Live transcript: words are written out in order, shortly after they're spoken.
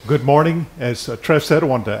Good morning. As Trev said, I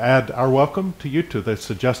wanted to add our welcome to you to this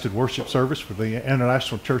suggested worship service for the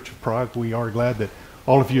International Church of Prague. We are glad that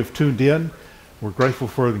all of you have tuned in. We're grateful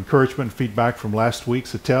for the encouragement and feedback from last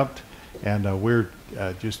week's attempt, and we're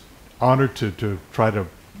just honored to try to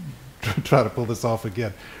pull this off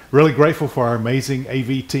again. Really grateful for our amazing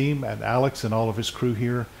AV team and Alex and all of his crew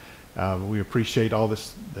here. We appreciate all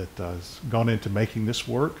this that has gone into making this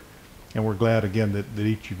work, and we're glad again that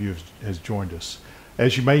each of you has joined us.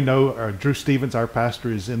 As you may know, Drew Stevens, our pastor,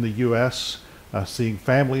 is in the U.S. Seeing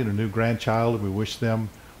family and a new grandchild, and we wish them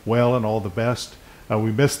well and all the best.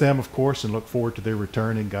 We miss them, of course, and look forward to their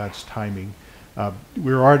return in God's timing.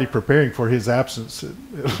 We're already preparing for his absence,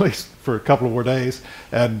 at least for a couple of more days,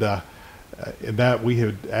 and in that we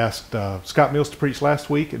had asked Scott Mills to preach last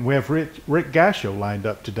week, and we have Rick Gasho lined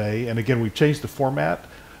up today. And again, we've changed the format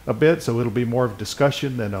a bit, so it'll be more of a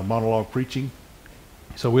discussion than a monologue preaching.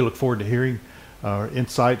 So we look forward to hearing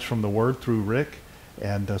insights from the Word through Rick.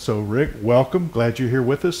 And so Rick, welcome. Glad you're here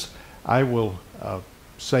with us. I will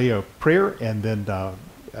say a prayer and then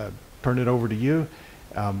turn it over to you.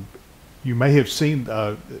 You may have seen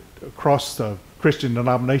across Christian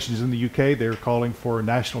denominations in the UK, they're calling for a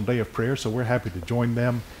National Day of Prayer, so we're happy to join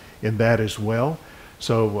them in that as well.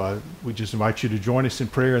 So we just invite you to join us in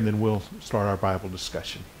prayer, and then we'll start our Bible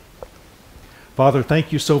discussion. Father,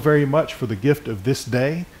 thank you so very much for the gift of this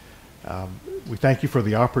day. We thank you for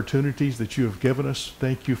the opportunities that you have given us.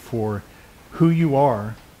 Thank you for who you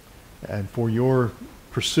are and for your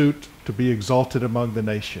pursuit to be exalted among the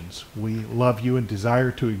nations. We love you and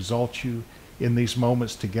desire to exalt you in these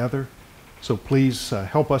moments together. So please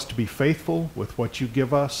help us to be faithful with what you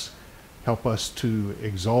give us. Help us to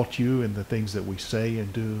exalt you in the things that we say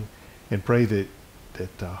and do, and pray that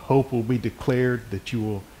hope will be declared, that you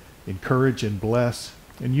will encourage and bless,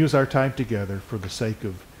 and use our time together for the sake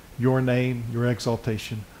of your name, your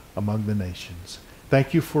exaltation among the nations.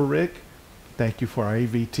 Thank you for Rick. Thank you for our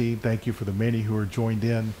AV team. Thank you for the many who are joined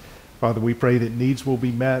in. Father, we pray that needs will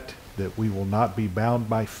be met, that we will not be bound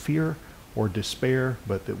by fear or despair,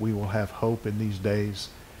 but that we will have hope in these days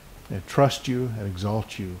and trust you and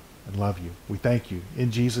exalt you and love you. We thank you.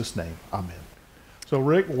 In Jesus' name, amen. So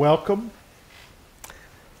Rick, welcome.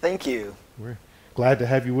 Thank you. We're glad to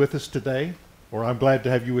have you with us today. Or I'm glad to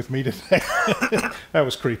have you with me today. That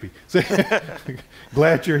was creepy.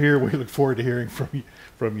 Glad you're here. We look forward to hearing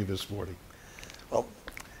from you this morning. Well,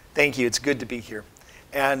 thank you. It's good to be here.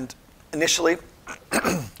 And initially,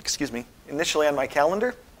 initially on my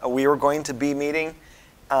calendar, we were going to be meeting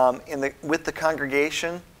with the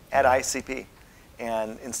congregation at ICP.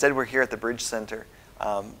 And instead we're here at the Bridge Center.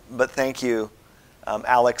 But thank you,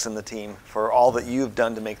 Alex and the team, for all that you've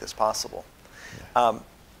done to make this possible.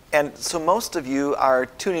 And so most of you are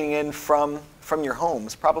tuning in from your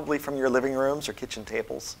homes, probably from your living rooms or kitchen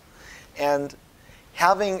tables. And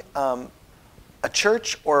having a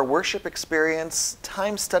church or a worship experience,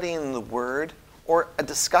 time studying the Word, or a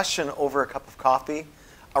discussion over a cup of coffee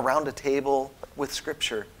around a table with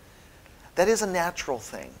Scripture, that is a natural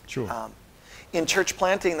thing. Sure. In church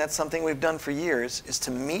planting, that's something we've done for years, is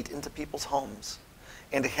to meet into people's homes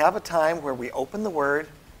and to have a time where we open the Word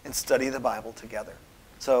and study the Bible together.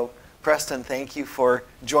 So, Preston, thank you for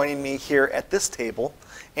joining me here at this table,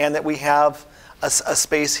 and that we have a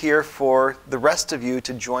space here for the rest of you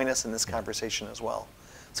to join us in this conversation as well.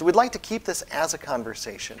 So we'd like to keep this as a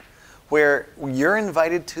conversation where you're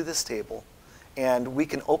invited to this table and we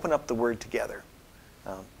can open up the Word together.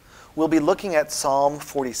 We'll be looking at Psalm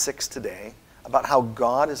 46 today, about how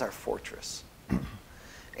God is our fortress.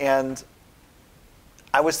 And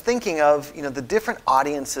I was thinking of the different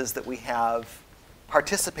audiences that we have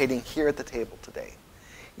participating here at the table today.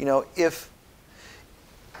 If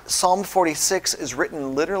Psalm 46 is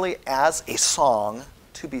written literally as a song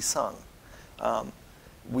to be sung.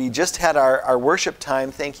 We just had our worship time,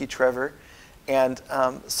 thank you, Trevor, and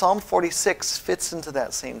Psalm 46 fits into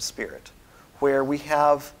that same spirit, where we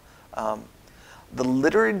have the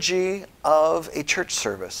liturgy of a church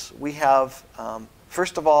service. We have,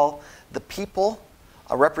 first of all, the people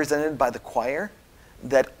represented by the choir,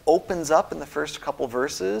 that opens up in the first couple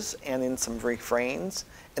verses and in some refrains.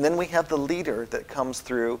 And then we have the leader that comes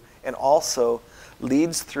through and also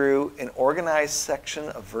leads through an organized section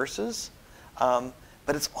of verses. But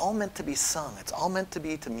it's all meant to be sung. It's all meant to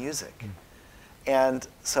be to music. And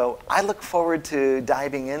so I look forward to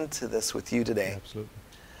diving into this with you today.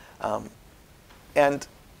 Absolutely. And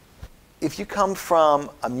if you come from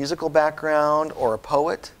a musical background or a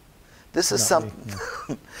poet, this is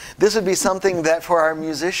this would be something that for our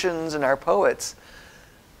musicians and our poets,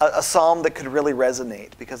 a psalm that could really resonate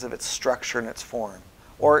because of its structure and its form.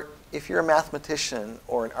 Or if you're a mathematician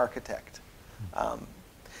or an architect.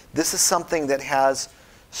 This is something that has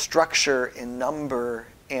structure and number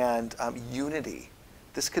and unity.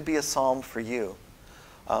 This could be a psalm for you.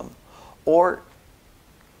 Or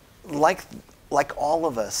like all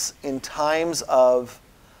of us, in times of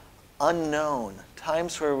unknown,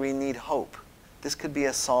 times where we need hope, this could be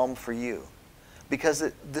a psalm for you. Because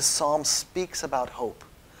this psalm speaks about hope.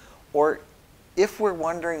 Or if we're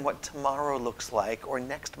wondering what tomorrow looks like or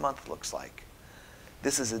next month looks like,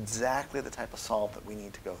 this is exactly the type of psalm that we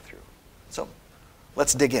need to go through. So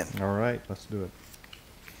let's dig in. All right, let's do it.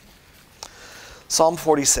 Psalm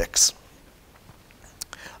 46.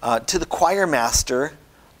 To the choir master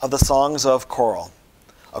of the songs of choral,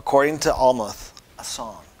 according to Almuth, a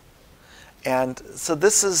song. And so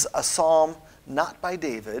this is a psalm not by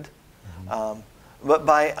David, but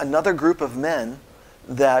by another group of men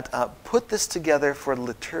that put this together for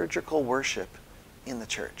liturgical worship in the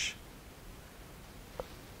church.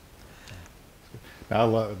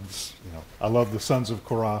 Now, I love the sons of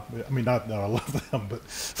Korah. I mean, not that I love them, but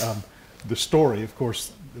the story, of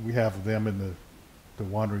course, we have of them in the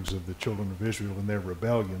wanderings of the children of Israel and their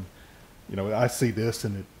rebellion. I see this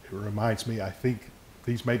and it reminds me, I think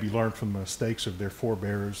these may be learned from the mistakes of their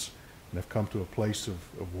forebears and have come to a place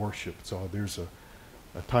of worship. So there's a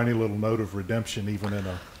tiny little note of redemption even in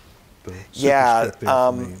the superscript there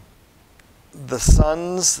for me. The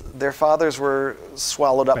sons, their fathers were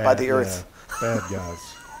swallowed up by the earth. Bad guys,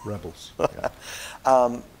 rebels. Yeah.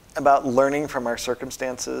 About learning from our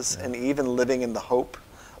circumstances and even living in the hope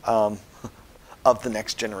of the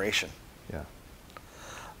next generation. Yeah.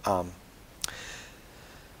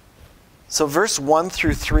 So verse 1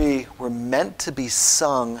 through 3 were meant to be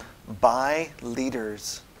sung by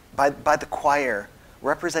leaders, by the choir,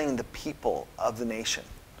 representing the people of the nation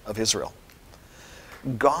of Israel.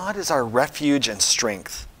 God is our refuge and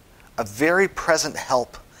strength, a very present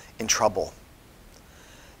help in trouble.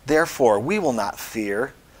 Therefore, we will not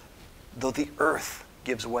fear, though the earth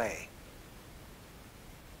gives way.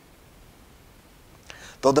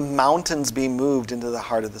 Though the mountains be moved into the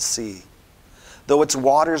heart of the sea, though its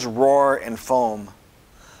waters roar and foam,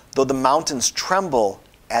 though the mountains tremble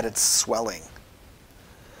at its swelling.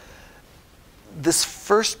 This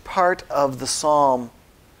first part of the psalm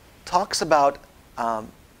talks about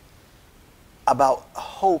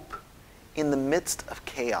hope in the midst of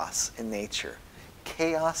chaos in nature.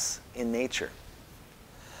 Chaos in nature.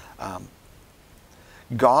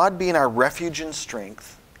 God being our refuge and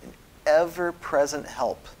strength, an ever-present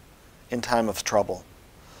help in time of trouble.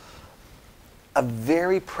 A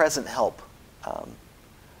very present help.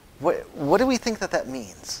 What do we think that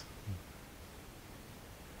means?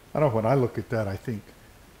 I don't know, when I look at that, I think,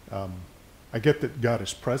 I get that God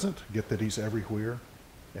is present, I get that he's everywhere,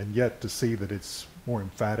 and yet to see that it's more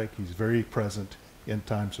emphatic, he's very present in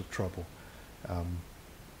times of trouble. I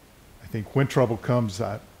think when trouble comes,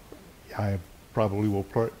 I probably will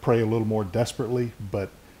pray a little more desperately, but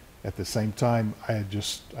at the same time,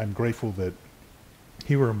 I'm grateful that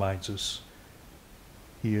he reminds us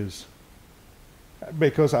he is,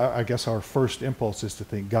 because I guess our first impulse is to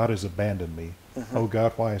think God has abandoned me. Mm-hmm. Oh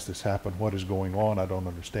God, why has this happened? What is going on? I don't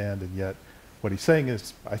understand. And yet what he's saying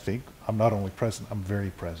is, I think I'm not only present, I'm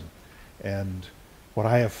very present. And what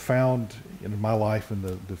I have found in my life and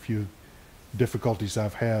the few difficulties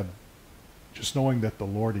I've had, just knowing that the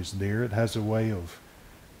Lord is there, it has a way of,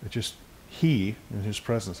 he in his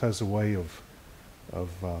presence has a way of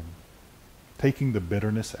taking the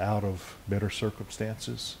bitterness out of bitter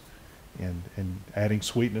circumstances and adding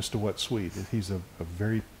sweetness to what's sweet. He's a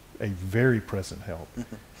very present help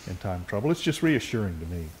in time of trouble. It's just reassuring to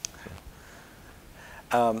me.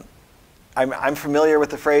 So. I'm familiar with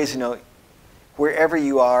the phrase, wherever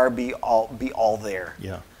you are, be all there.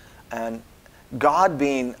 Yeah. And God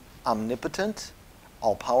being omnipotent,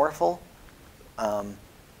 all-powerful,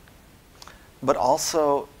 but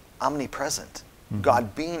also omnipresent. Mm-hmm.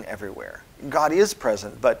 God being everywhere. God is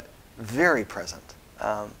present, but very present.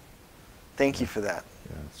 Thank you for that.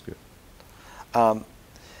 Yeah, that's good.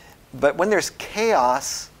 But when there's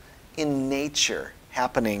chaos in nature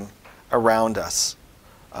happening around us,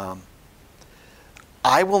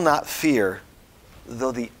 I will not fear,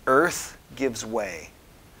 though the earth gives way.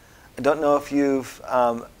 I don't know if you've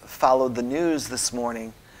followed the news this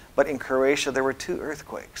morning, but in Croatia there were 2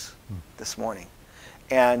 earthquakes this morning.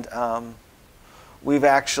 And we've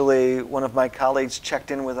actually, one of my colleagues checked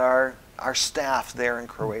in with our staff there in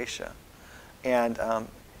Croatia. And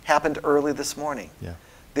happened early this morning. Yeah.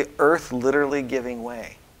 The earth literally giving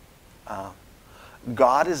way.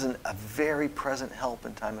 God is a very present help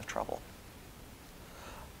in time of trouble.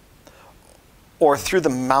 or through the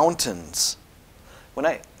mountains. When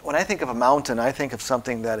I think of a mountain, I think of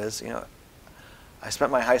something that is, I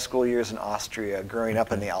spent my high school years in Austria growing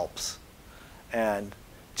up in the Alps. And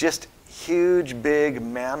just huge, big,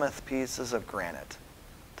 mammoth pieces of granite.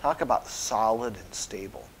 Talk about solid and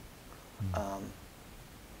stable.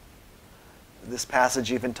 This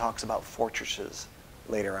passage even talks about fortresses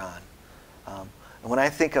later on. And when I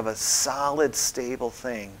think of a solid, stable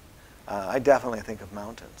thing, I definitely think of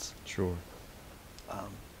mountains. Sure.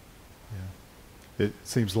 It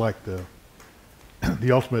seems like the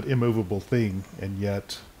ultimate immovable thing, and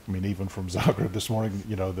yet, I mean, even from Zagreb this morning,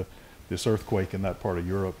 this earthquake in that part of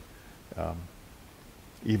Europe,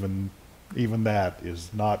 even that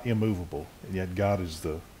is not immovable, and yet God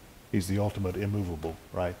He's the ultimate immovable,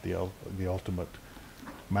 right? The ultimate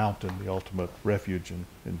mountain, the ultimate refuge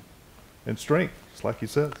and strength, just like He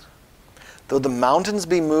says. Though the mountains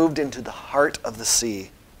be moved into the heart of the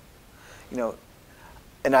sea,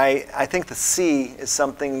 and I think the sea is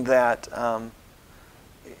something that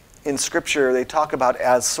in Scripture they talk about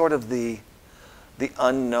as sort of the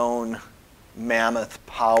unknown mammoth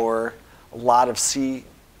power, a lot of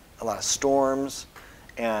storms,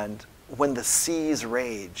 and when the seas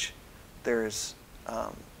rage, there's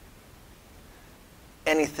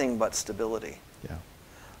anything but stability.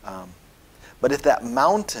 Yeah. But if that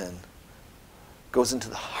mountain goes into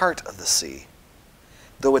the heart of the sea,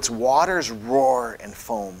 though its waters roar and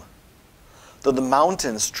foam, though the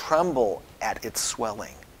mountains tremble at its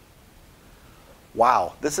swelling.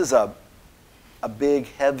 Wow, this is a big,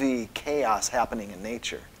 heavy chaos happening in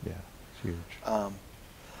nature. Yeah, it's huge.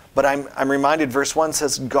 But I'm reminded, verse 1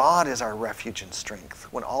 says, God is our refuge and strength.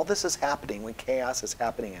 When all this is happening, when chaos is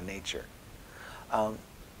happening in nature.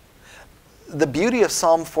 The beauty of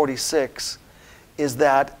Psalm 46 is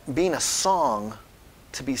that being a song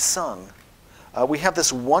to be sung, we have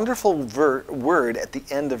this wonderful word at the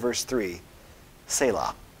end of verse 3,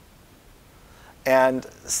 Selah. And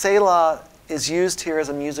Selah is used here as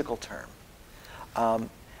a musical term,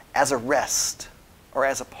 as a rest or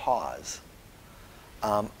as a pause,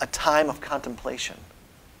 a time of contemplation.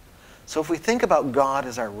 So if we think about God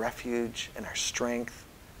as our refuge and our strength,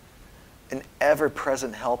 an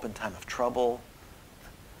ever-present help in time of trouble,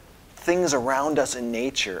 things around us in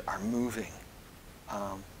nature are moving.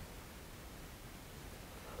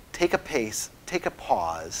 Take a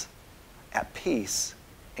pause, at peace,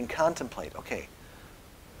 and contemplate. Okay,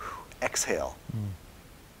 exhale.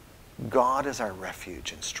 God is our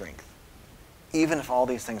refuge and strength, even if all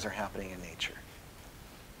these things are happening in nature.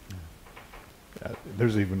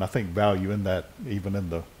 There's even, I think, value in that, even in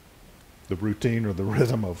the routine or the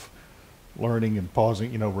rhythm of learning and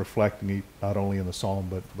pausing, reflecting not only in the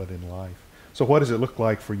psalm but in life. So what does it look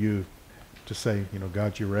like for you to say,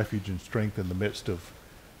 God's your refuge and strength in the midst of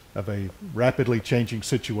a rapidly changing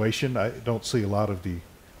situation? I don't see a lot of the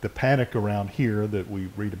panic around here that we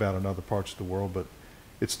read about in other parts of the world, but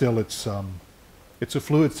it's a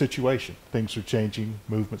fluid situation. Things are changing,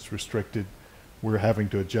 movements restricted. We're having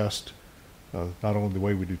to adjust not only the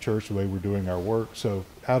way we do church, the way we're doing our work. So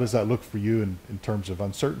how does that look for you in terms of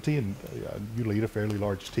uncertainty? And you lead a fairly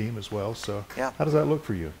large team as well. So yeah. How does that look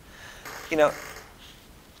for you?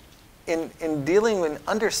 In dealing with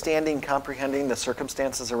understanding, comprehending the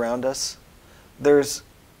circumstances around us, there's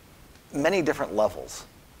many different levels.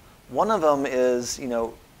 One of them is,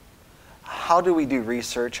 how do we do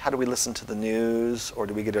research? How do we listen to the news? Or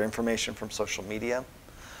do we get our information from social media?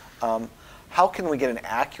 How can we get an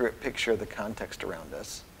accurate picture of the context around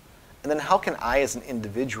us? And then how can I as an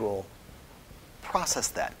individual process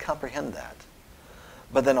that, comprehend that?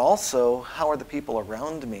 But then also, how are the people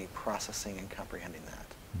around me processing and comprehending that?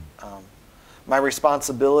 My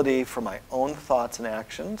responsibility for my own thoughts and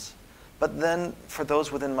actions, but then for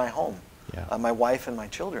those within my home, my wife and my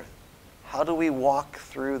children. How do we walk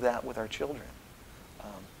through that with our children?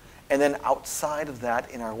 And then outside of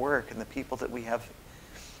that, in our work and the people that we have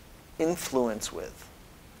influence with,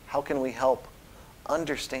 how can we help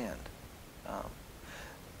understand?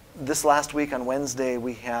 This last week on Wednesday,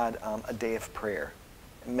 we had a day of prayer.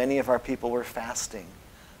 Many of our people were fasting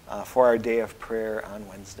for our day of prayer on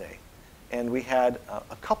Wednesday. And we had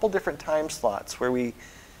a couple different time slots where we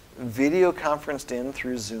video conferenced in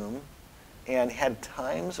through Zoom and had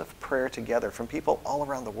times of prayer together from people all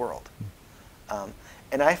around the world.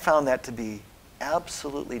 And I found that to be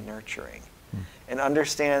absolutely nurturing and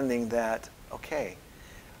understanding that, okay,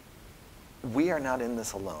 we are not in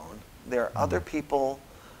this alone. There are other people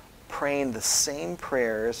praying the same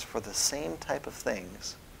prayers for the same type of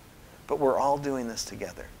things, but we're all doing this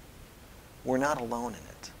together. We're not alone in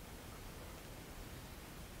it.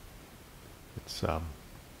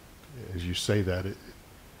 as you say that,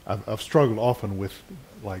 I've struggled often with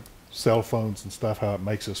like cell phones and stuff, how it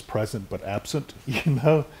makes us present but absent, you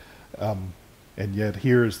know. And yet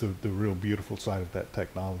here is the real beautiful side of that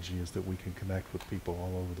technology, is that we can connect with people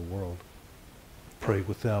all over the world, pray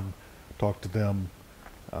with them, talk to them.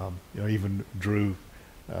 You know, even Drew,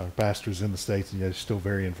 pastors in the States, and yet still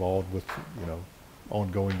very involved with, you know,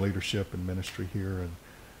 ongoing leadership and ministry here.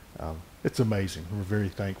 And it's amazing. We're very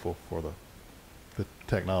thankful for the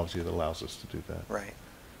technology that allows us to do that. Right.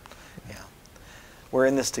 Yeah. We're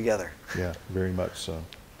in this together. Yeah, very much so.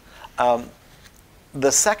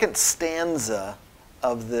 The second stanza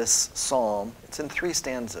of this psalm, it's in 3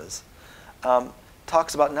 stanzas,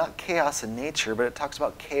 talks about not chaos in nature, but it talks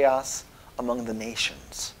about chaos among the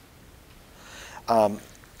nations.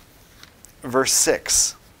 Verse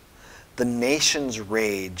 6, the nations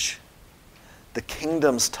rage, the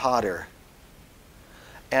kingdoms totter.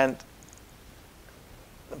 And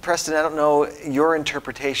Preston, I don't know your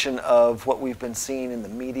interpretation of what we've been seeing in the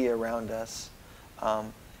media around us.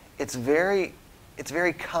 It's very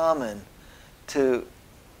common to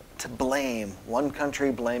blame one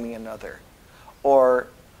country blaming another, or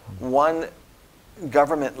one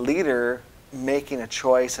government leader making a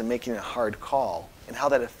choice and making a hard call, and how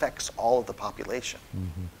that affects all of the population.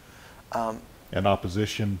 Mm-hmm. And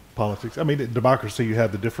opposition politics. I mean, in democracy, you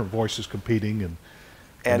have the different voices competing,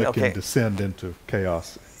 and it can descend into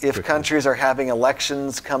chaos. If quickly. Countries are having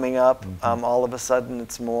elections coming up, Mm-hmm. all of a sudden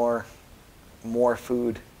it's more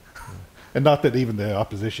food. And not that even the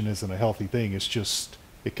opposition isn't a healthy thing. It's just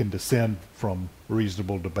it can descend from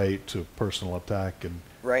reasonable debate to personal attack and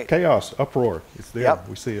Right. chaos, uproar. It's there. Yep.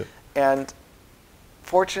 We see it. And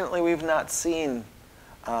fortunately, we've not seen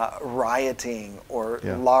rioting or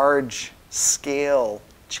Yeah. large-scale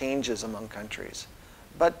changes among countries.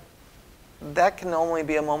 But that can only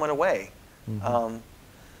be a moment away. Mm-hmm.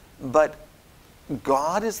 But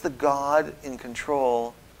God is the God in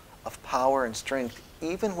control of power and strength,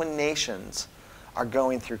 even when nations are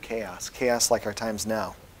going through chaos like our times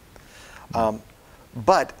now.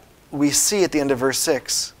 But we see at the end of verse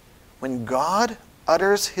 6, when God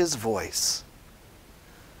utters his voice,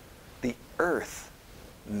 the earth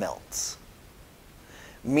melts.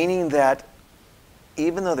 Meaning that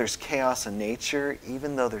even though there's chaos in nature,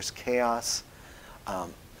 even though there's chaos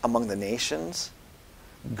among the nations,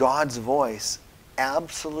 God's voice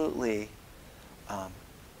absolutely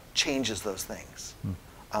changes those things.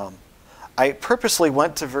 I purposely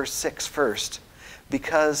went to verse 6 first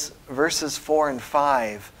because verses 4 and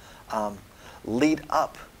 5 lead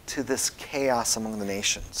up to this chaos among the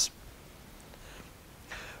nations.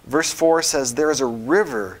 Verse 4 says, there is a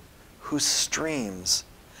river whose streams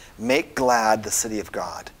make glad the city of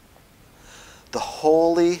God, the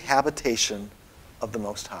holy habitation of the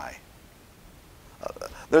Most High.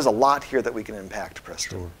 There's a lot here that we can impact,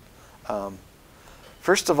 Preston. Sure.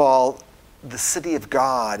 First of all, the city of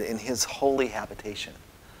God in his holy habitation.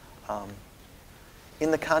 In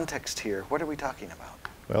the context here, what are we talking about?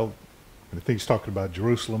 Well, I think he's talking about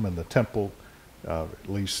Jerusalem and the temple, at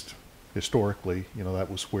least historically. You know, that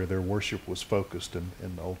was where their worship was focused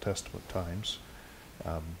in the Old Testament times.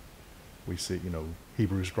 We see, you know,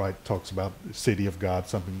 Hebrews talks about the city of God,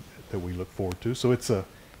 something that we look forward to. So it's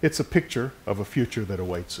a picture of a future that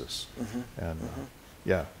awaits us. Mm-hmm.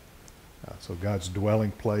 And so God's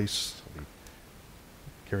dwelling place, we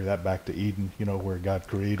carry that back to Eden, you know, where God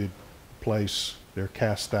created a place. They're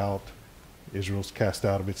cast out. Israel's cast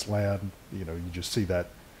out of its land. You know, you just see that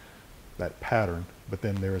pattern. But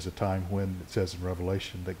then there is a time when it says in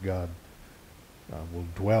Revelation that God will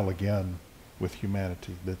dwell again with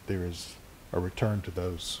humanity, that there is a return to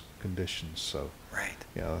those conditions. So, Right.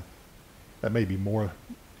 you know, that may be more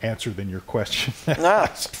answer than your question. No,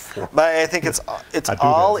 but I think it's I do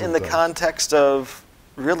all that in the sometimes. context of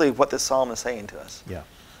really what this psalm is saying to us. Yeah.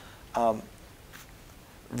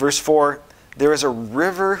 Verse 4, there is a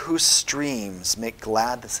river whose streams make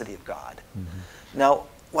glad the city of God. Mm-hmm. Now,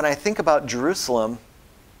 when I think about Jerusalem,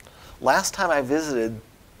 last time I visited,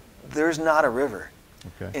 there's not a river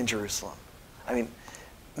Okay. in Jerusalem. I mean,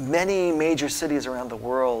 many major cities around the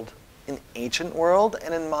world, in the ancient world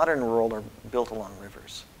and in modern world, are built along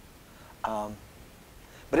rivers.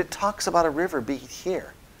 But it talks about a river being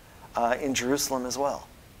here in Jerusalem as well.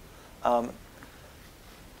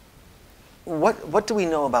 What do we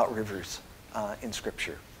know about rivers in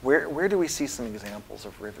Scripture? Where do we see some examples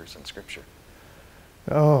of rivers in Scripture?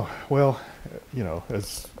 Oh, well, you know,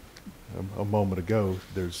 as a moment ago,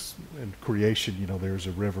 there's in creation, you know, there's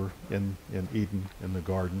a river in Eden, in the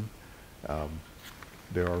garden.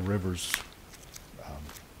 There are rivers,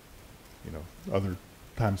 you know, other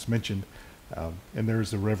times mentioned. And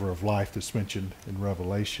there's the river of life that's mentioned in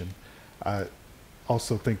Revelation. I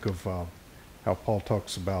also think of how Paul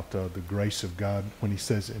talks about the grace of God when he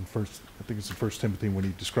says I think it's in 1 Timothy, when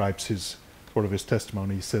he describes his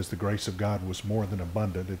testimony, he says the grace of God was more than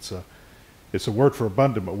abundant. It's a word for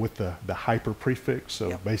abundant, but with the hyper prefix.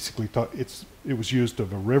 So basically, it was used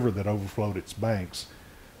of a river that overflowed its banks.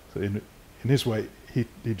 So in his way, he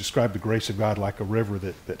described the grace of God like a river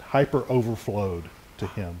that hyper overflowed to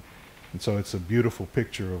him. And so it's a beautiful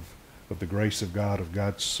picture of the grace of God, of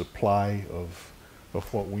God's supply of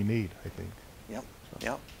what we need, I think.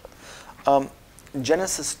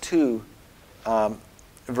 Genesis 2,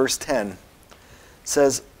 verse 10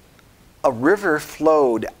 says, a river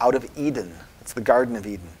flowed out of Eden, it's the Garden of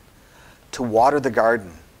Eden, to water the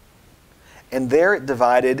garden. And there it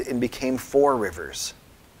divided and became 4 rivers.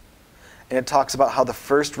 And it talks about how the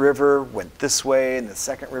first river went this way and the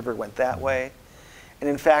second river went that way. And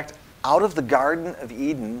in fact, out of the Garden of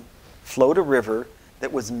Eden flowed a river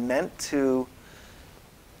that was meant to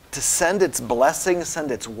send its blessing,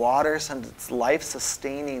 send its water, send its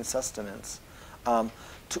life-sustaining sustenance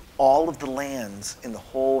to all of the lands in the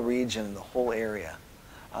whole region, the whole area.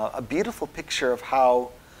 A beautiful picture of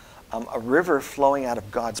how a river flowing out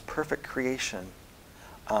of God's perfect creation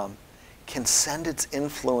can send its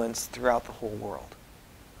influence throughout the whole world.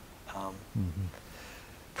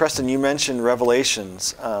 Preston, you mentioned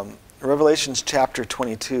Revelations. Revelations chapter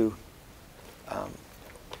 22.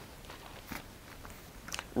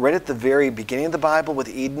 Right at the very beginning of the Bible with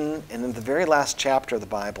Eden, and in the very last chapter of the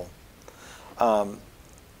Bible.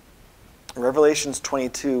 Revelations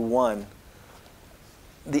 22:1.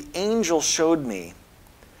 The angel showed me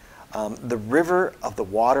the river of the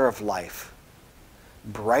water of life,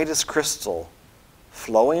 bright as crystal,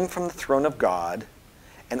 flowing from the throne of God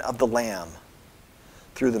and of the Lamb,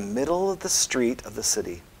 through the middle of the street of the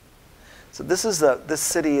city. So this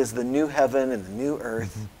city is the new heaven and the new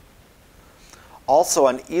earth. Mm-hmm. Also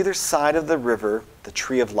on either side of the river, the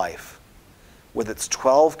tree of life, with its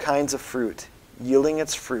 12 kinds of fruit, yielding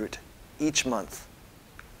its fruit each month.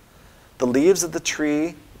 The leaves of the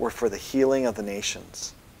tree were for the healing of the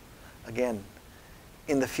nations. Again,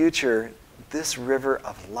 in the future, this river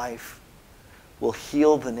of life will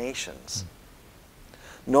heal the nations.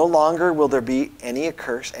 No longer will there be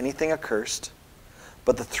anything accursed,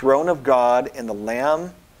 but the throne of God and the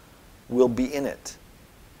Lamb will be in it,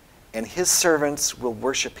 and his servants will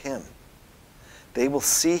worship him. They will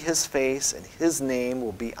see his face, and his name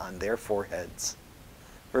will be on their foreheads.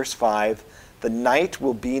 Verse 5, the night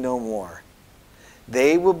will be no more.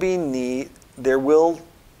 They will need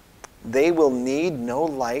no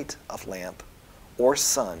light of lamp or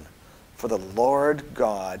sun, for the Lord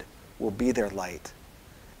God will be their light,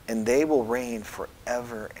 and they will reign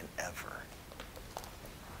forever and ever.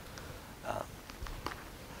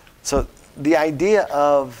 So the idea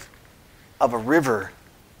of a river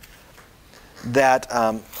that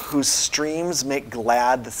whose streams make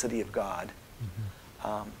glad the city of God.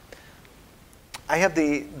 Mm-hmm. I have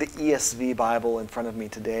the ESV Bible in front of me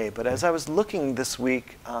today, but as I was looking this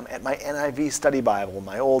week at my NIV study Bible,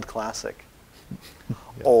 my old classic,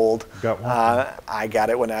 Got one. I got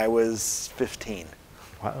it when I was 15.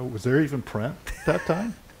 Wow, was there even print at that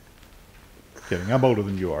time? Kidding, I'm older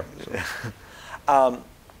than you are. So.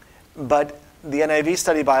 But the NIV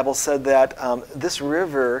study Bible said that this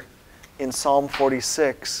river in Psalm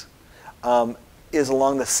 46 is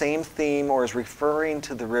along the same theme, or is referring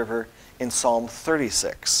to the river in Psalm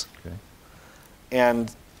 36. Okay.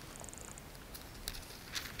 And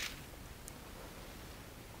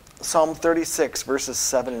Psalm 36, verses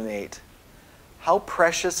 7 and 8. How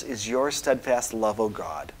precious is your steadfast love, O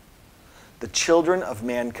God! The children of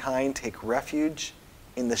mankind take refuge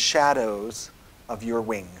in the shadows of your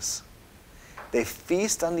wings. They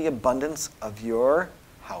feast on the abundance of your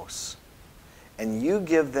house, and you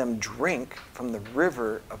give them drink from the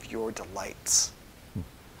river of your delights.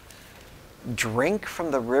 Drink from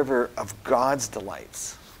the river of God's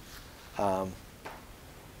delights.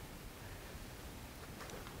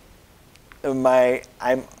 My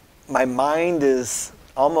mind is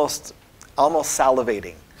almost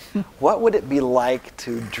salivating. What would it be like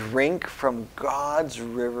to drink from God's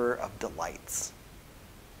river of delights?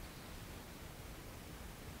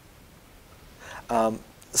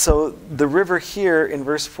 So the river here in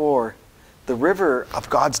verse 4, the river of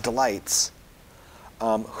God's delights,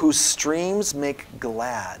 whose streams make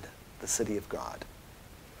glad the city of God.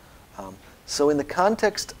 So in the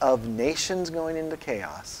context of nations going into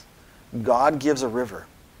chaos, God gives a river,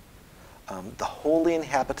 the holy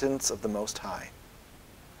inhabitants of the Most High.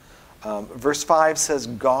 Verse 5 says,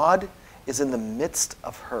 God is in the midst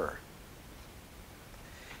of her.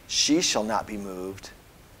 She shall not be moved.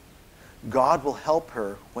 God will help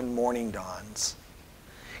her when morning dawns.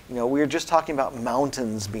 We were just talking about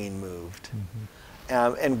mountains being moved.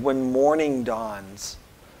 And when morning dawns,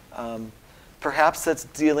 perhaps that's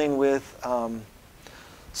dealing with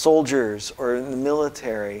soldiers or in the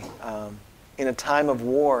military in a time of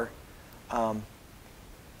war.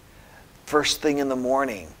 First thing in the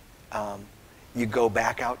morning, you go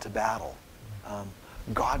back out to battle.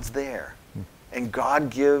 God's there. And God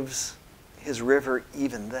gives his river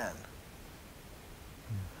even then.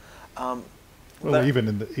 Well,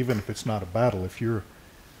 even if it's not a battle, if you're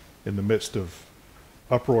in the midst of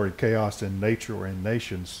uproar and chaos in nature or in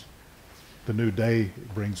nations, the new day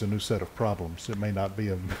brings a new set of problems. It may not be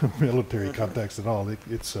a military context at all.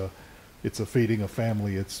 It's a feeding a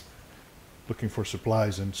family. It's looking for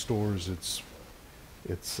supplies in stores.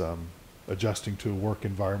 It's adjusting to a work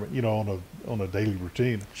environment. On a daily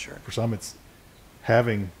routine. Sure. For some, it's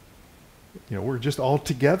having. We're just all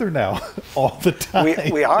together now, all the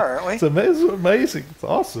time. We are, aren't we? It's amazing. It's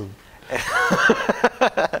awesome.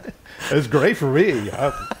 It's great for me.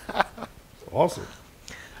 It's awesome.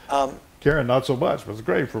 Karen, not so much, but it's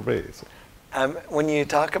great for me. When you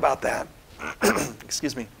talk about that,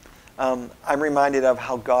 excuse me, I'm reminded of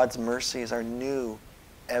how God's mercies are new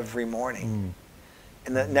every morning.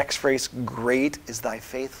 And the next phrase, great is thy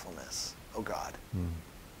faithfulness, O God.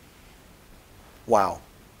 Wow.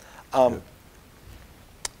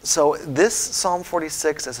 So this Psalm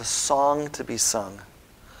 46 is a song to be sung.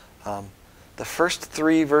 The first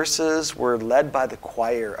 3 verses were led by the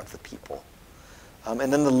choir of the people. And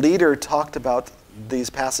then the leader talked about these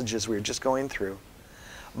passages we were just going through.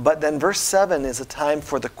 But then verse 7 is a time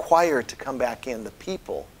for the choir to come back in, the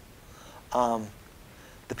people.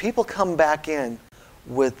 The people come back in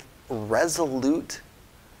with resolute,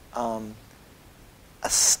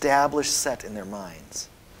 established set in their minds.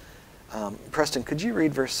 Preston, could you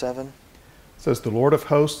read verse 7? It says, the Lord of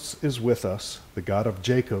hosts is with us. The God of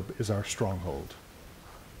Jacob is our stronghold.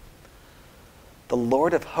 The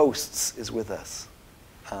Lord of hosts is with us.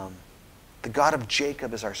 The God of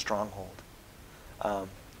Jacob is our stronghold.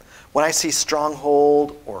 When I see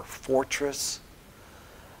stronghold or fortress,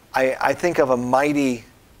 I think of a mighty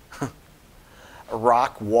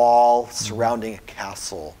rock wall surrounding a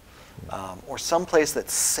castle, or someplace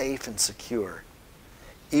that's safe and secure.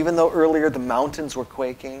 Even though earlier the mountains were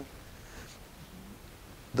quaking,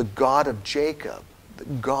 the God of Jacob,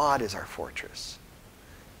 God is our fortress.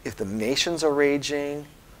 If the nations are raging,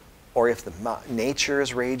 or if the nature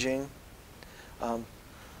is raging,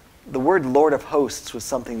 the word Lord of Hosts was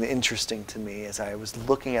something interesting to me as I was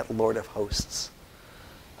looking at Lord of Hosts.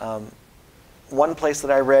 One place that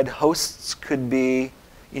I read, hosts could be,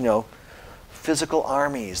 physical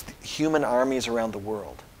armies, human armies around the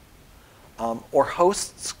world. Or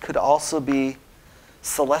hosts could also be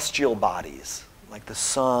celestial bodies, like the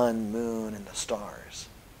sun, moon, and the stars.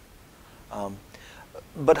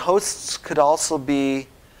 But hosts could also be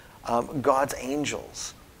God's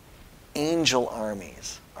angels. Angel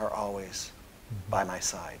armies are always by my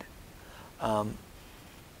side.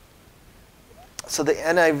 So the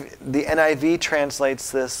NIV translates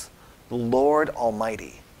this, the Lord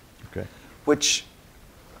Almighty, which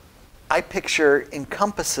I picture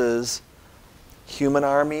encompasses human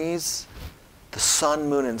armies, the sun,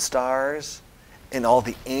 moon, and stars, and all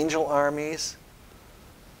the angel armies.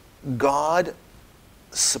 God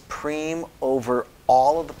supreme over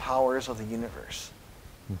all of the powers of the universe.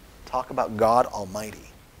 Talk about God Almighty.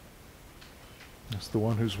 It's the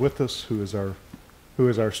one who's with us, who is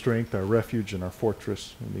our strength, our refuge, and our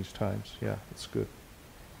fortress in these times. Yeah, it's good.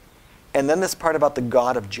 And then this part about the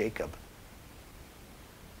God of Jacob.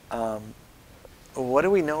 What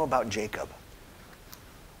do we know about Jacob?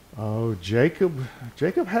 Oh, Jacob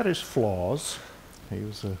had his flaws. He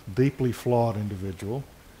was a deeply flawed individual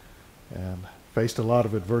and faced a lot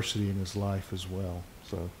of adversity in his life as well.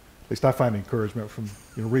 So at least I find encouragement from,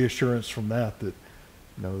 reassurance from that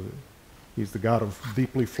he's the God of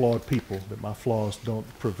deeply flawed people, that my flaws don't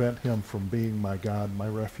prevent him from being my God, my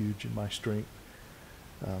refuge, and my strength.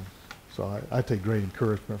 So I take great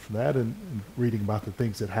encouragement from that, and reading about the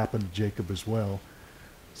things that happened to Jacob as well.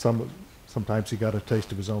 Sometimes he got a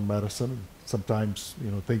taste of his own medicine, and sometimes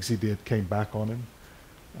things he did came back on him,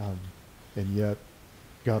 and yet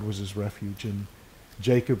God was his refuge. And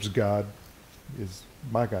Jacob's God is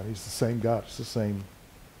my God. He's the same God. It's the same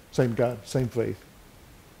God, same faith.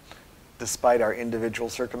 Despite our individual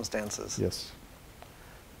circumstances. Yes.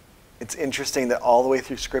 It's interesting that all the way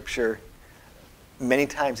through Scripture, many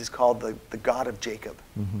times he's called the God of Jacob.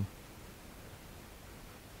 Mm-hmm.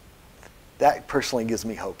 That personally gives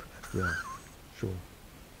me hope. Yeah, sure.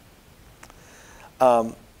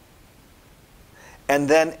 And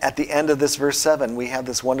then at the end of this verse 7, we have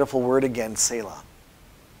this wonderful word again, Selah.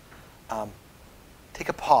 Take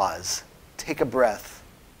a pause, take a breath,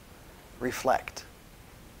 reflect.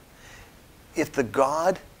 If the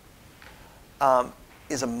God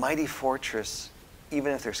is a mighty fortress,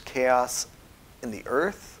 even if there's chaos in the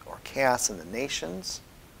earth or chaos in the nations,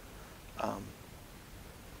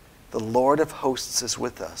 the Lord of hosts is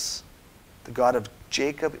with us. The God of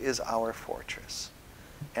Jacob is our fortress.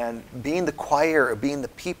 And being the choir or being the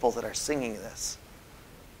people that are singing this,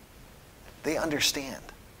 they understand.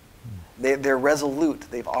 They're resolute.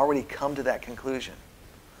 They've already come to that conclusion.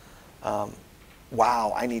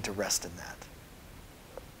 Wow, I need to rest in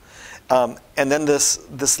that. And then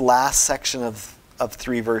this last section of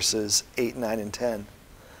 3 verses, 8, 9, and 10.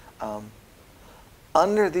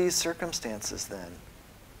 Under these circumstances then,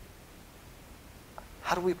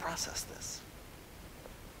 how do we process this?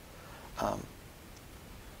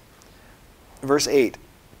 Verse 8,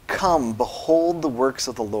 come, behold the works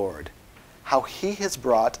of the Lord, how he has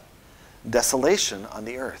brought desolation on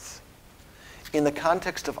the earth. In the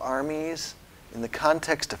context of armies, in the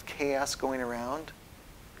context of chaos going around,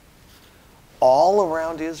 all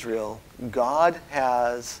around Israel, God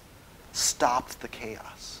has stopped the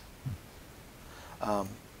chaos.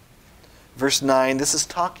 Verse 9, this is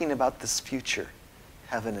talking about this future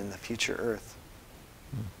heaven and the future earth.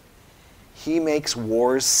 He makes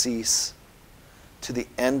wars cease to the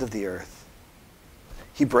end of the earth.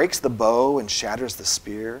 He breaks the bow and shatters the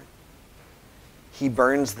spear. He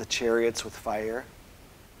burns the chariots with fire.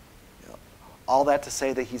 All that to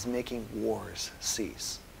say that he's making wars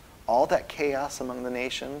cease. All that chaos among the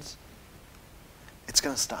nations, it's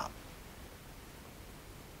going to stop.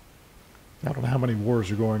 I don't know how many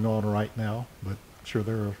wars are going on right now, but I'm sure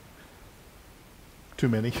there are too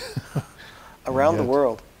many. Around the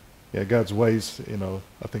world. Yeah, God's ways,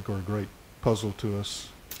 I think are a great puzzle to us.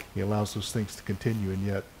 He allows those things to continue, and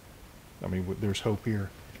yet, there's hope here.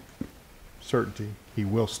 Certainty. He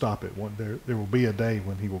will stop it. There will be a day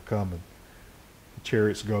when he will come and the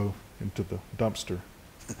chariots go into the dumpster.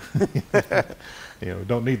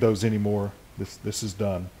 Don't need those anymore. This is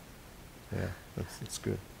done. Yeah, that's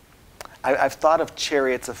good. I've thought of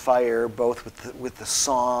chariots of fire both with the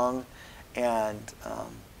song and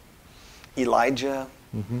Elijah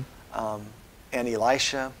and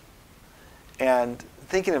Elisha, and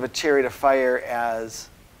thinking of a chariot of fire as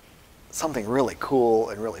something really cool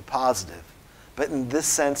and really positive. But in this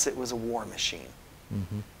sense, it was a war machine.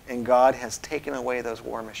 And God has taken away those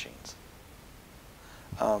war machines.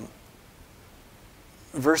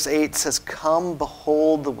 Verse 8 says, come,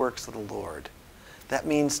 behold the works of the Lord. That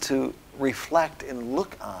means to reflect and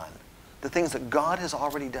look on the things that God has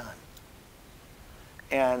already done.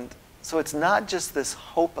 And so it's not just this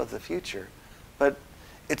hope of the future, but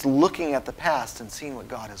it's looking at the past and seeing what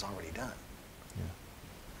God has already done,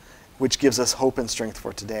 which gives us hope and strength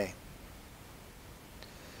for today.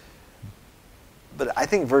 But I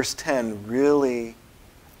think verse 10 really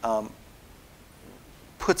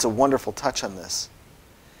puts a wonderful touch on this.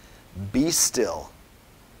 Be still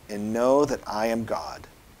and know that I am God.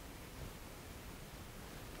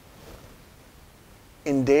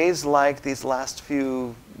 In days like these last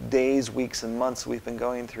few days, weeks, and months we've been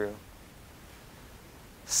going through,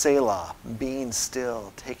 Selah, being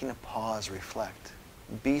still, taking a pause, reflect.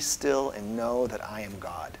 Be still and know that I am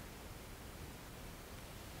God.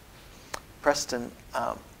 Preston,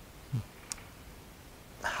 how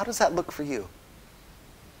does that look for you?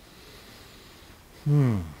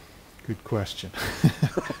 Good question.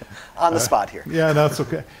 On the spot here. Yeah, that's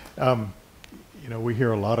okay. We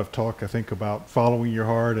hear a lot of talk, I think, about following your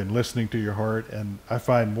heart and listening to your heart, and I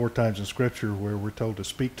find more times in Scripture where we're told to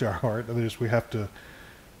speak to our heart. That is, we have to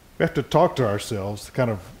talk to ourselves to kind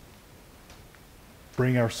of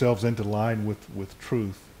bring ourselves into line with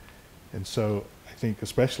truth. And so I think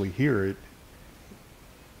especially here,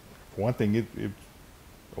 for one thing, it's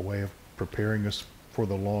a way of preparing us for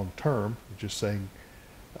the long term, just saying,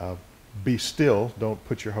 be still, don't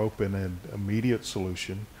put your hope in an immediate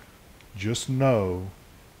solution. Just know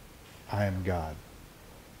I am God.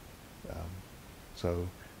 So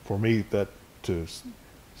for me,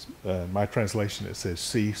 my translation, it says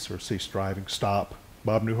cease or cease striving, stop.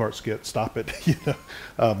 Bob Newhart's skit, stop it.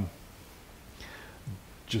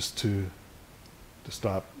 Just to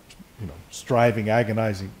stop, striving,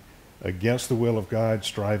 agonizing against the will of God,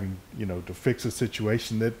 striving, to fix a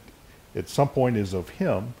situation that at some point is of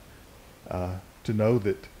Him. To know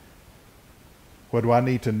that, what do I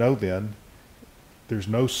need to know then? There's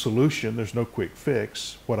no solution, there's no quick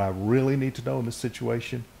fix. What I really need to know in this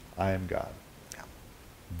situation, I am God.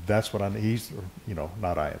 That's what I need. He's,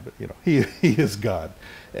 not I am, but he is God,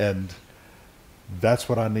 and that's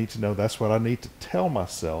what I need to know. That's what I need to tell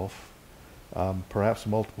myself, perhaps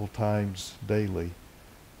multiple times daily.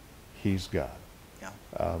 He's God.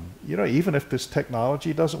 Yeah. Even if this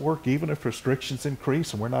technology doesn't work, even if restrictions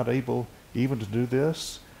increase and we're not able even to do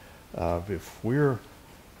this, if we're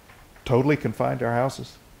totally confined to our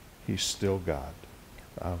houses, he's still God.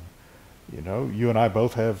 You and I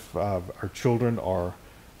both have, our children are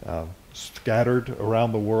scattered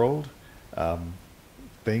around the world.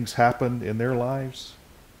 Things happen in their lives.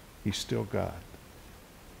 He's still God.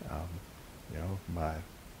 My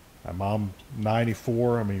mom,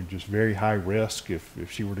 94, just very high risk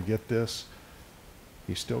if she were to get this.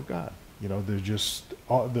 He's still God. There's just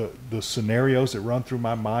all the scenarios that run through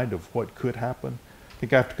my mind of what could happen. I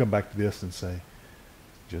think I have to come back to this and say,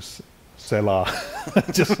 just Selah.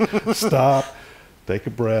 Just stop, take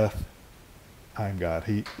a breath. I'm God.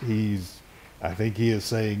 I think he is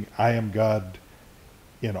saying, I am God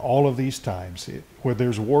in all of these times. Where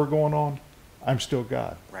there's war going on, I'm still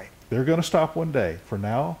God. Right. They're going to stop one day. For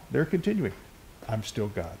now, they're continuing. I'm still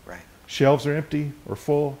God. Right. Shelves are empty or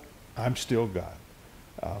full, I'm still God.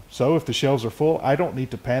 So if the shelves are full, I don't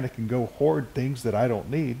need to panic and go hoard things that I don't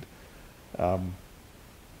need,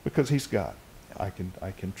 because he's God. I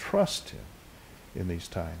can trust him in these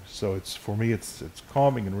times. So for me, it's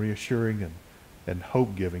calming and reassuring and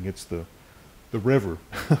hope giving. It's the river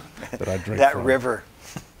that I drink that from. river.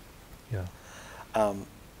 Yeah.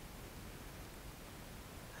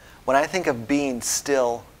 When I think of being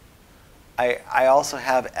still, I also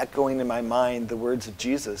have echoing in my mind the words of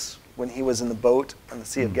Jesus when he was in the boat on the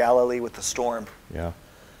Sea of Galilee with the storm. Yeah.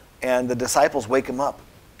 And the disciples wake him up.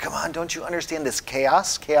 Come on, don't you understand this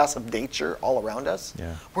chaos of nature all around us?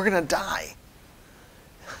 Yeah. We're going to die.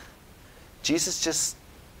 Jesus just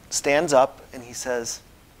stands up and he says,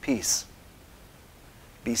 peace,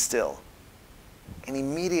 be still. And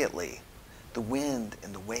immediately the wind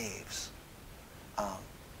and the waves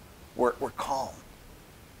were calm.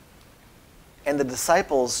 And the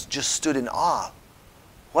disciples just stood in awe.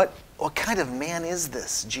 What kind of man is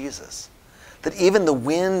this, Jesus? That even the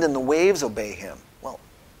wind and the waves obey him. Well,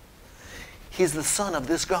 he's the son of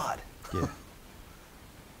this God. Yeah.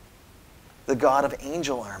 The God of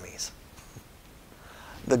angel armies.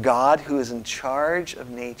 The God who is in charge of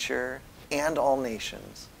nature and all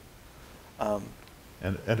nations. And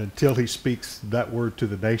until he speaks that word to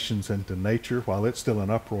the nations and to nature, while it's still in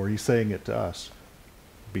uproar, he's saying it to us.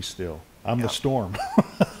 Be still. I'm the storm.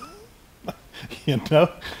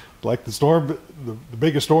 Like the storm, the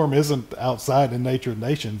biggest storm isn't outside in nature and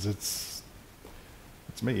nations. It's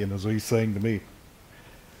me. And as he's saying to me,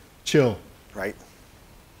 chill. Right.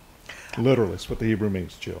 Literally, that's what the Hebrew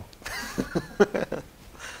means, chill.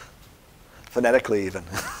 Phonetically even.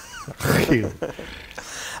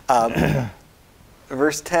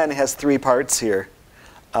 Verse 10 has 3 parts here.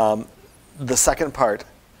 The second part,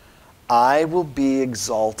 I will be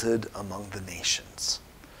exalted among the nations.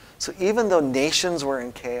 So even though nations were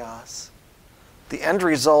in chaos, the end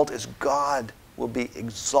result is God will be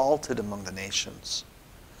exalted among the nations.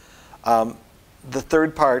 The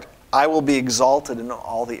third part, I will be exalted in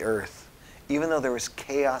all the earth. Even though there was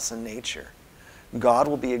chaos in nature, God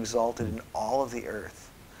will be exalted in all of the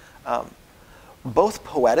earth. Both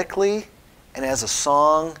poetically and as a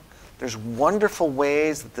song, there's wonderful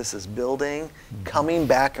ways that this is building, coming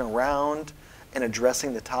back around and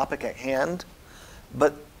addressing the topic at hand.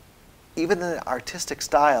 But even in the artistic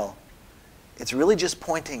style, it's really just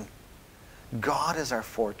pointing, God is our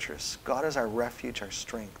fortress, God is our refuge, our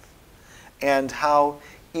strength. And how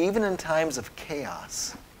even in times of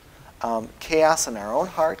chaos, chaos in our own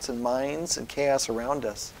hearts and minds and chaos around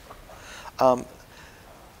us,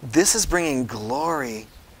 this is bringing glory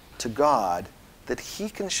to God that he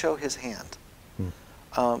can show his hand.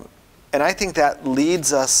 And I think that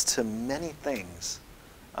leads us to many things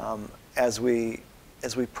as we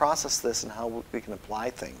process this and how we can apply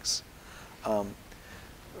things.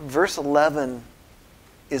 Verse 11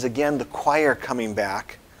 is again the choir coming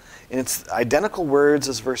back, and it's identical words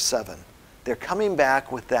as verse 7. They're coming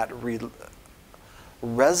back with that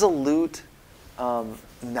resolute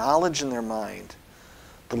knowledge in their mind.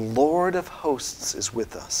 The Lord of hosts is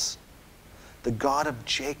with us. The God of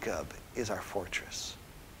Jacob is our fortress.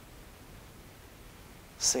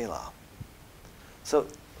 Selah. So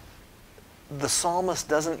the psalmist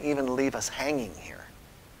doesn't even leave us hanging here.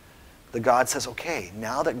 The God says, okay,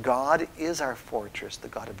 now that God is our fortress, the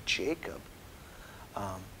God of Jacob,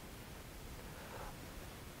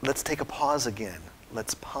 let's take a pause again.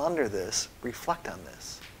 Let's ponder this, reflect on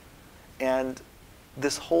this. And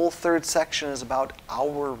this whole third section is about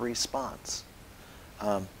our response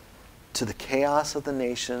to the chaos of the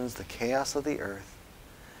nations, the chaos of the earth,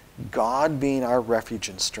 God being our refuge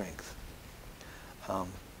and strength.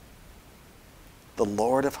 The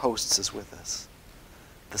Lord of hosts is with us.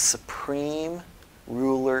 The supreme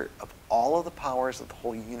ruler of all of the powers of the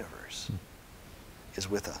whole universe is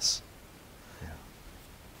with us. Yeah.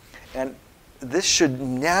 And this should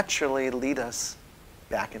naturally lead us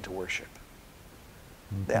back into worship.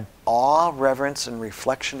 That awe, reverence, and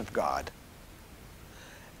reflection of God.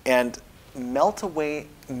 And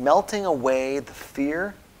melting away the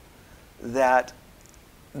fear that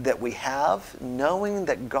we have, knowing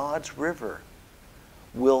that God's river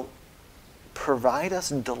will provide us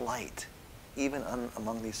delight even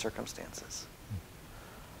among these circumstances.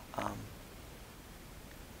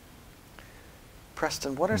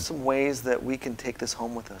 Preston, what are some ways that we can take this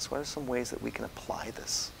home with us? What are some ways that we can apply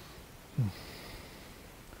this?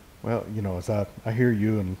 Well, as I hear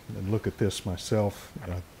you and look at this myself,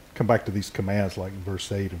 and I come back to these commands like in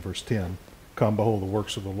verse 8 and verse 10, come behold the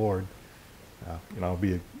works of the Lord. I'll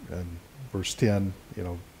be in verse 10,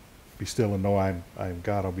 be still and know I am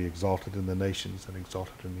God. I'll be exalted in the nations and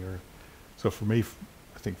exalted in the earth. So for me,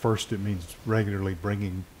 I think first it means regularly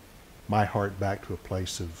bringing my heart back to a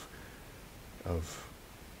place of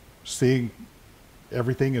seeing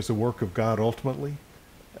everything as a work of God ultimately,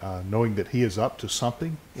 knowing that He is up to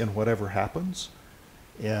something in whatever happens.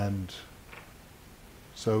 And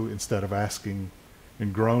so instead of asking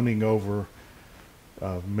and groaning over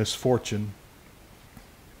misfortune,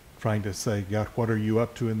 trying to say, God, what are you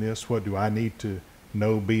up to in this? What do I need to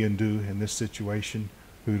know, be, and do in this situation?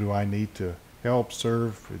 Who do I need to help,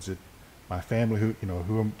 serve? Is it my family?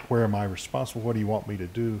 Where am I responsible? What do you want me to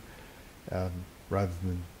do? Rather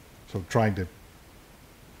than trying to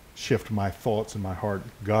shift my thoughts and my heart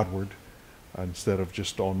Godward instead of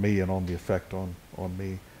just on me and on the effect on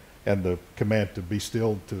me. And the command to be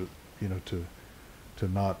still, to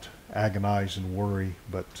not agonize and worry,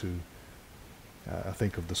 but to I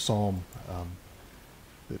think of the psalm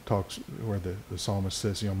that talks where the psalmist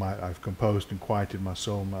says, I've composed and quieted my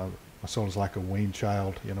soul. My soul is like a weaned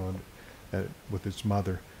child, with its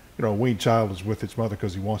mother. A weaned child is with its mother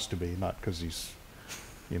because he wants to be, not because he's,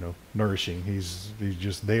 nourishing. He's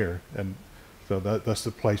just there. And so that's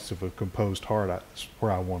the place of a composed heart. That's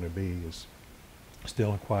where I want to be, is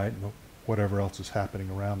still and quiet, whatever else is happening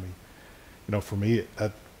around me. For me,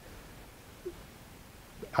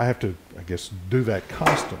 I have to, I guess, do that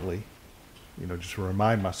constantly, just to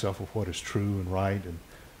remind myself of what is true and right, and,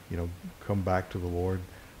 come back to the Lord.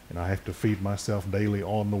 And I have to feed myself daily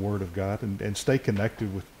on the Word of God and stay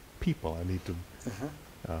connected with people. I need to,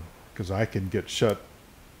 because I can get shut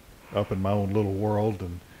up in my own little world,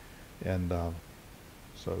 and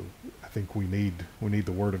so I think we need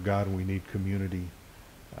the Word of God, and we need community,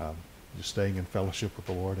 just staying in fellowship with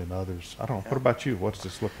the Lord and others. I don't know. What about you? What does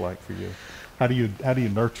this look like for you? How do you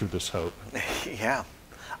nurture this hope? Yeah,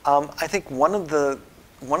 I think one of the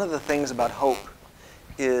things about hope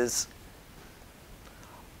is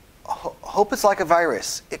hope is like a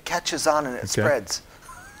virus. It catches on and it spreads.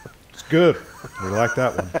 It's good. We like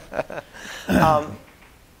that one.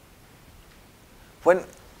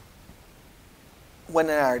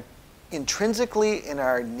 When intrinsically in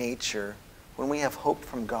our nature, when we have hope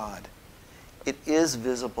from God, it is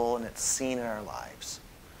visible and it's seen in our lives.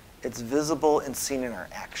 It's visible and seen in our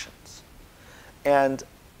actions. And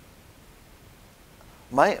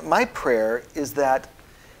my prayer is that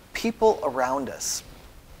people around us,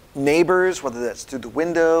 neighbors, whether that's through the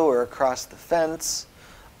window or across the fence,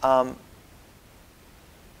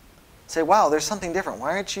 say, wow, there's something different.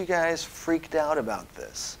 Why aren't you guys freaked out about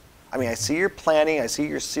this? I mean, I see you're planning, I see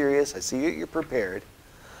you're serious, I see you're prepared.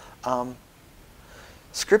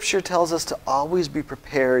 Scripture tells us to always be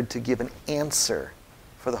prepared to give an answer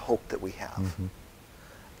for the hope that we have. Mm-hmm.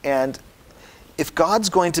 And if God's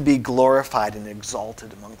going to be glorified and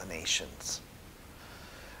exalted among the nations,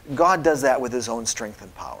 God does that with His own strength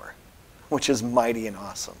and power, which is mighty and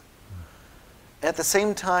awesome. And at the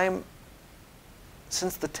same time,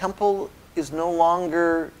 since the temple is no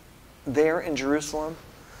longer there in Jerusalem,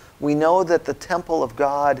 we know that the temple of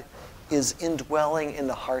God is indwelling in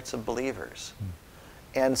the hearts of believers.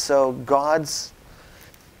 And so God's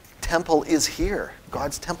temple is here.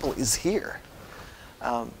 God's temple is here.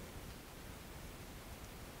 I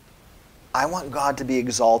want God to be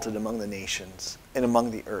exalted among the nations and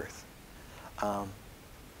among the earth.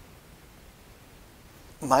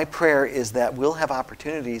 My prayer is that we'll have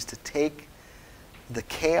opportunities to take the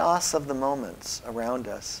chaos of the moments around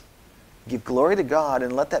us, give glory to God,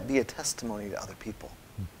 and let that be a testimony to other people.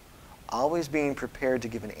 always being prepared to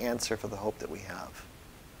give an answer for the hope that we have.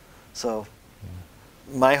 So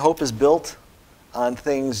my hope is built on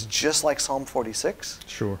things just like Psalm 46.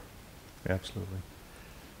 Sure, absolutely.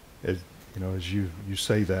 As you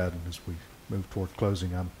say that, and as we move toward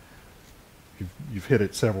closing, you've hit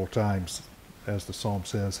it several times, as the psalm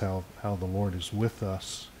says, how the Lord is with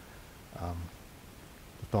us.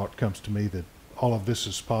 The thought comes to me that all of this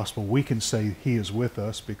is possible. We can say He is with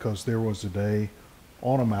us because there was a day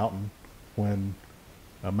on a mountain when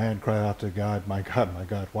a man cried out to God, my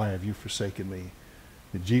God, why have you forsaken me?"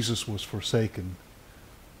 That Jesus was forsaken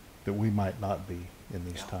that we might not be in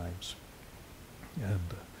these times. And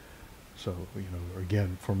so,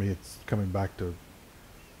 again, for me, it's coming back to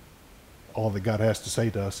all that God has to say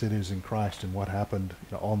to us. It is in Christ and what happened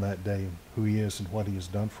on that day, and who He is and what He has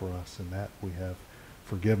done for us, and that we have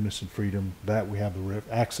forgiveness and freedom, that we have the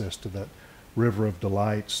access to that river of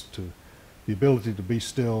delights, to the ability to be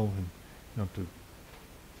still, and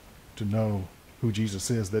to know who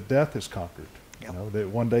Jesus is, that death is conquered. That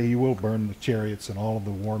one day He will burn the chariots and all of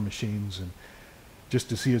the war machines, and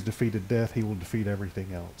just as He has defeated death, He will defeat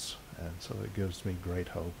everything else. And so it gives me great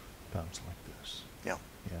hope times like this. Yeah.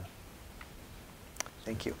 Yeah.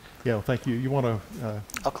 Thank you. Yeah, well, thank you. You want to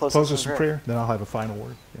I'll close us in prayer? Then I'll have a final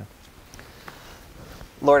word. Yeah.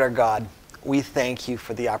 Lord our God, we thank You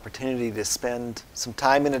for the opportunity to spend some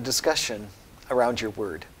time in a discussion around Your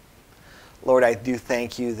Word. Lord, I do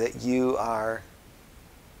thank You that You are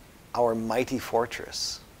our mighty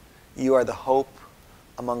fortress. You are the hope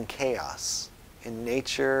among chaos in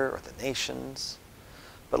nature or the nations.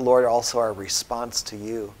 But Lord, also our response to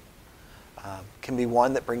You can be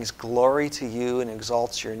one that brings glory to You and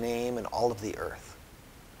exalts Your name in all of the earth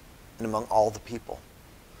and among all the people.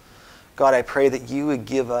 God, I pray that You would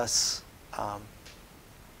give us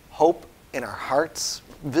hope in our hearts,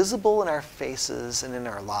 visible in our faces and in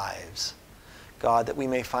our lives. God, that we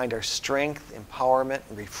may find our strength, empowerment,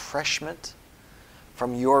 and refreshment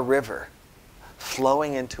from Your river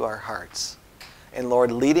flowing into our hearts. And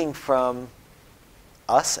Lord, leading from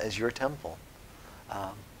us as Your temple,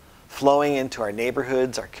 flowing into our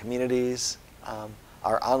neighborhoods, our communities,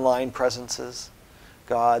 our online presences.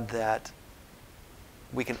 God, that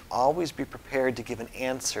we can always be prepared to give an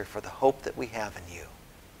answer for the hope that we have in You.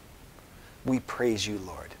 We praise You,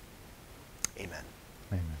 Lord. Amen.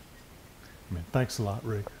 Amen. Amen. Thanks a lot,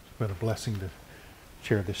 Rick. It's been a blessing to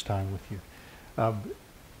share this time with you.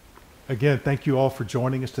 Again, thank you all for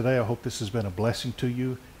joining us today. I hope this has been a blessing to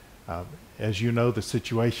you. As you know, the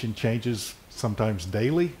situation changes sometimes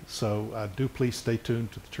daily, so do please stay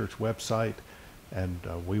tuned to the church website, and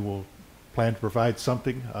we will plan to provide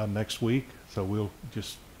something next week, so we'll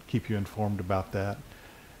just keep you informed about that.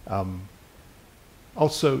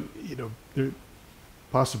 Also, the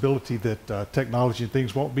possibility that technology and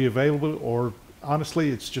things won't be available, or honestly,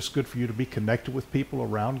 it's just good for you to be connected with people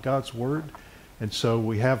around God's Word. And so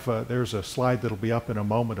we have, there's a slide that'll be up in a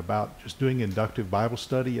moment about just doing inductive Bible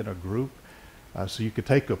study in a group. So you could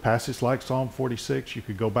take a passage like Psalm 46, you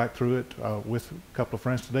could go back through it with a couple of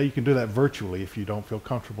friends today. You can do that virtually if you don't feel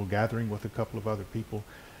comfortable gathering with a couple of other people.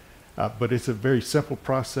 But it's a very simple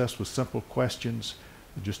process with simple questions,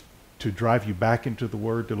 just to drive you back into the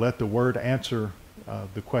Word, to let the Word answer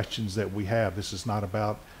the questions that we have. This is not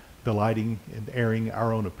about delighting and airing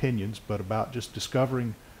our own opinions, but about just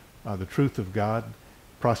discovering the truth of God,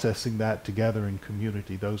 processing that together in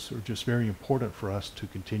community. Those are just very important for us to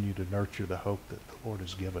continue to nurture the hope that the Lord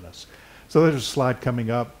has given us. So there's a slide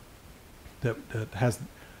coming up that has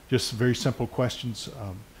just very simple questions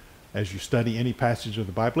as you study any passage of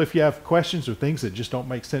the Bible. If you have questions or things that just don't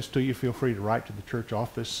make sense to you, feel free to write to the church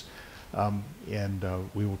office, and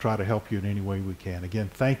we will try to help you in any way we can.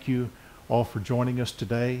 Again, thank you all for joining us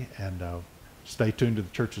today, and stay tuned to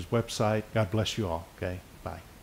the church's website. God bless you all. Okay.